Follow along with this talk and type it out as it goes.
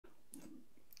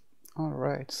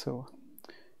Alright, so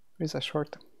here's a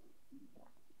short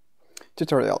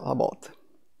tutorial about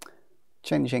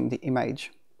changing the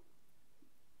image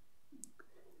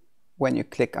when you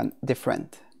click on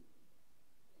different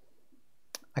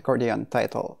accordion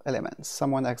title elements.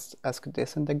 Someone asked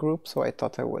this in the group, so I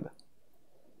thought I would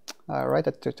write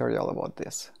a tutorial about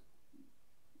this.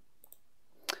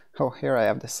 Oh, here I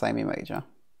have the same image, huh?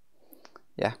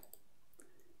 Yeah.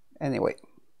 Anyway,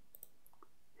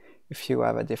 if you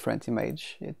have a different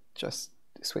image, it just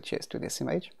switches to this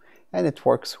image, and it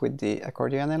works with the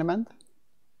accordion element,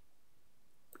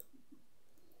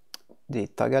 the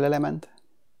toggle element,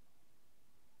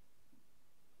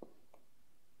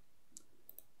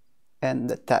 and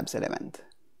the tabs element.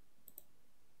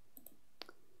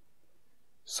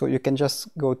 So you can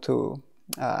just go to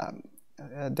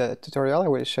the tutorial. I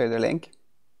will share the link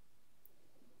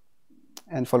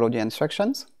and follow the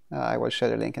instructions. I will share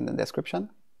the link in the description.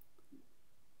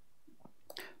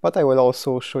 But I will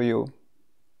also show you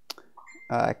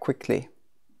quickly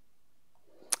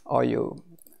how you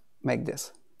make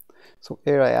this. So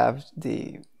here I have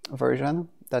the version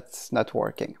that's not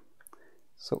working.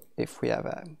 So if we have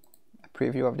a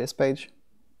preview of this page,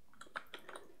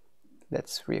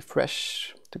 let's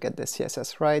refresh to get the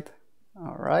CSS right.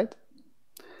 All right.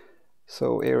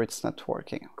 So here it's not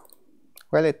working.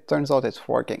 Well, it turns out it's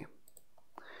working.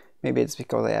 Maybe it's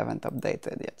because I haven't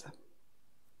updated yet.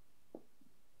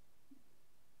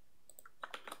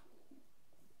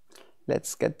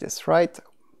 Let's get this right.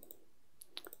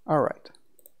 All right.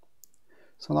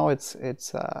 So now it's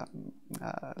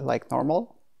like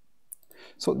normal.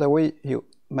 So the way you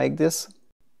make this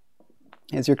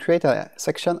is you create a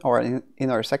section or an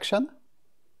inner section.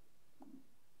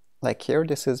 Like here,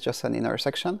 this is just an inner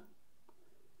section.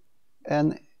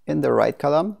 And in the right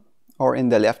column or in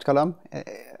the left column,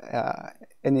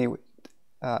 any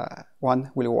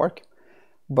one will work,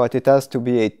 but it has to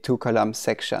be a 2-column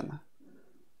section,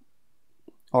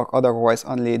 or otherwise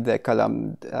only the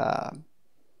column,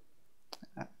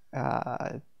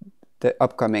 the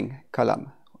upcoming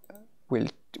column will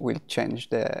change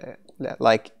the,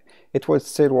 like it would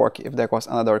still work if there was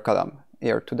another column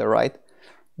here to the right,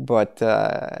 but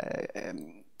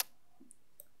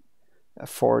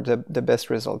for the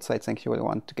best results, I think you will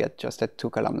want to get just a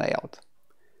 2-column layout.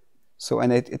 So,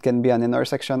 and it can be an inner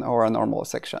section or a normal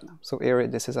section. So here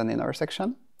this is an inner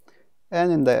section,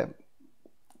 and in the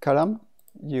column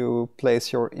you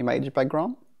place your image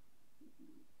background,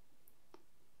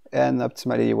 and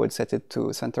optimally you would set it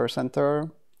to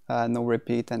center, no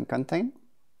repeat, and contain.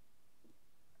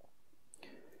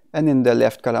 And in the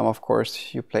left column, of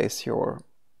course, you place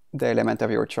the element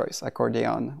of your choice,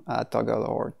 accordion, toggle,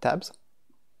 or tabs.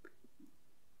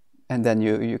 And then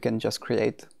you can just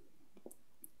create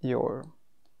your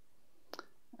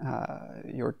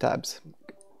tabs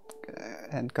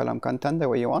and column content the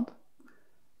way you want.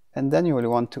 And then you will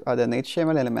want to add an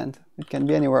HTML element. It can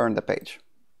be anywhere on the page.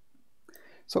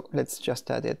 So let's just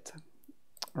add it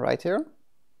right here.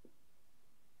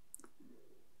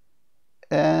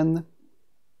 And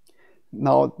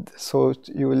now, so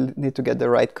you will need to get the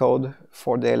right code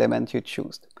for the element you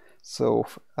choose. So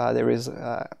there is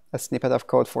a snippet of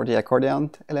code for the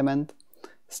accordion element,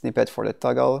 a snippet for the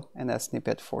toggle, and a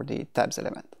snippet for the tabs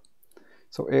element.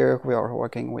 So here we are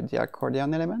working with the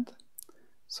accordion element.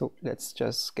 So let's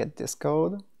just get this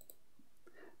code.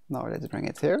 Now let's bring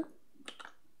it here.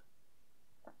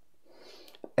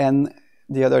 And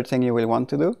the other thing you will want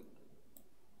to do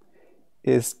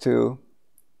is to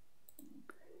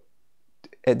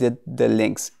edit the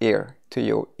links here to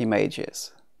your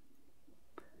images.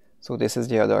 So this is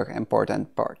the other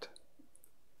important part.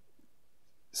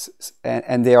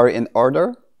 And they are in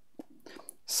order.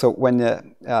 So when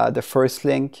the first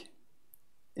link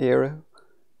here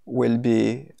will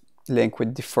be linked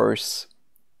with the first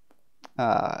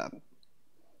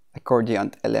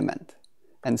accordion element,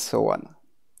 and so on.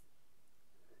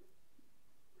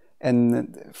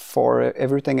 And for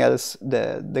everything else,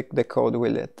 the code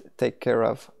will take care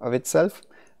of itself.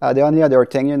 The only other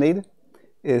thing you need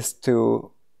is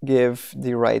to give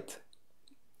the right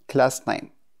class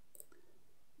name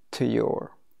to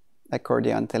your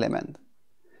accordion element.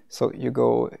 So you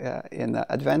go in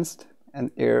advanced, and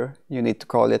here you need to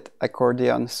call it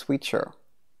accordion switcher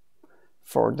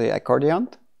for the accordion,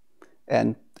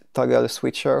 and toggle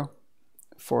switcher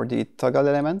for the toggle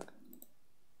element,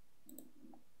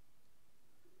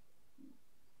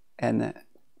 and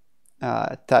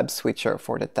tab switcher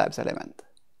for the tabs element.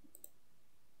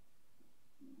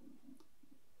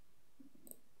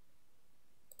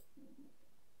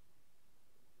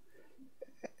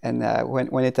 And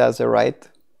when it has the right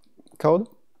code,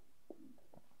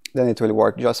 then it will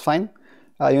work just fine.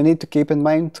 You need to keep in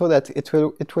mind too that it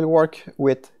will work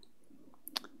with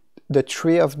the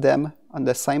 3 of them on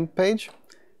the same page,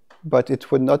 but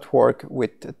it would not work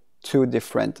with 2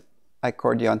 different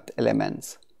accordion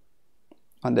elements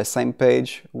on the same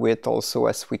page with also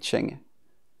a switching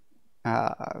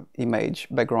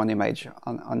background image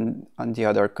on the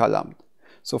other column.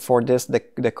 So for this,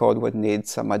 the code would need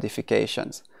some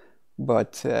modifications.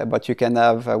 But you can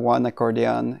have one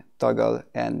accordion, toggle,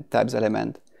 and tabs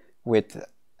element with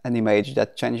an image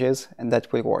that changes, and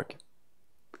that will work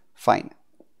fine.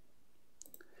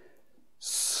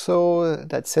 So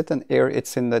that's it, and here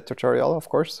it's in the tutorial, of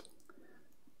course.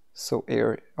 So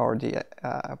here are the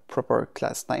proper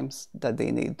class names that they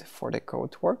need for the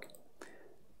code to work.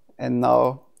 And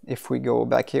now if we go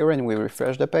back here and we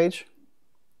refresh the page,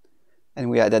 and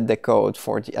we added the code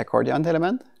for the accordion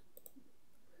element,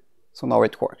 so now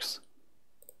it works.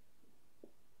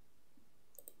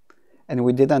 And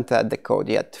we didn't add the code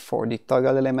yet for the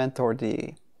toggle element or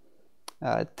the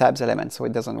tabs element, so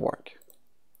it doesn't work.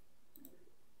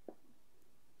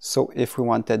 So if we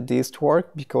wanted these to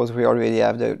work, because we already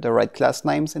have the right class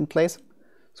names in place,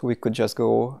 so we could just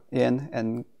go in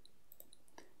and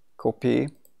copy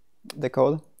the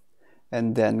code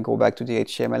and then go back to the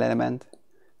HTML element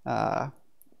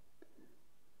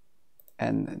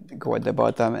and go at the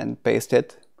bottom and paste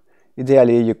it.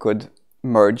 Ideally, you could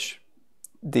merge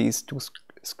these 2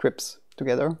 scripts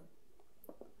together,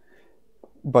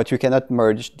 but you cannot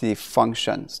merge the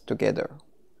functions together.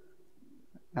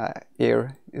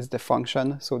 Here is the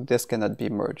function, so this cannot be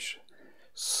merged.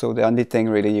 So the only thing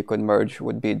really you could merge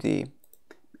would be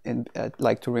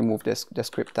like to remove the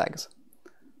script tags.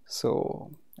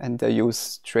 So, and the use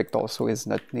strict also is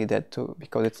not needed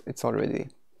because it's already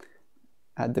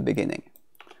at the beginning.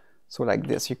 So like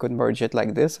this, you could merge it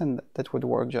like this, and that would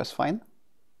work just fine.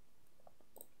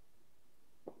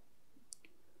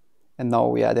 And now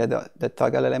we added the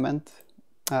toggle element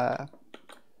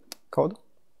code.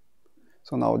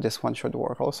 So now this one should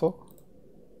work also,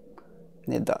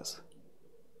 and it does.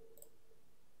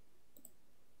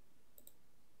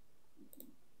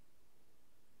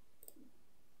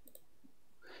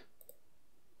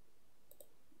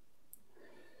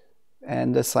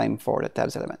 And the same for the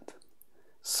tabs element.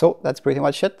 So that's pretty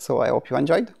much it. So I hope you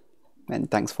enjoyed, and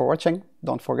thanks for watching.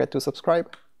 Don't forget to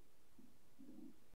subscribe.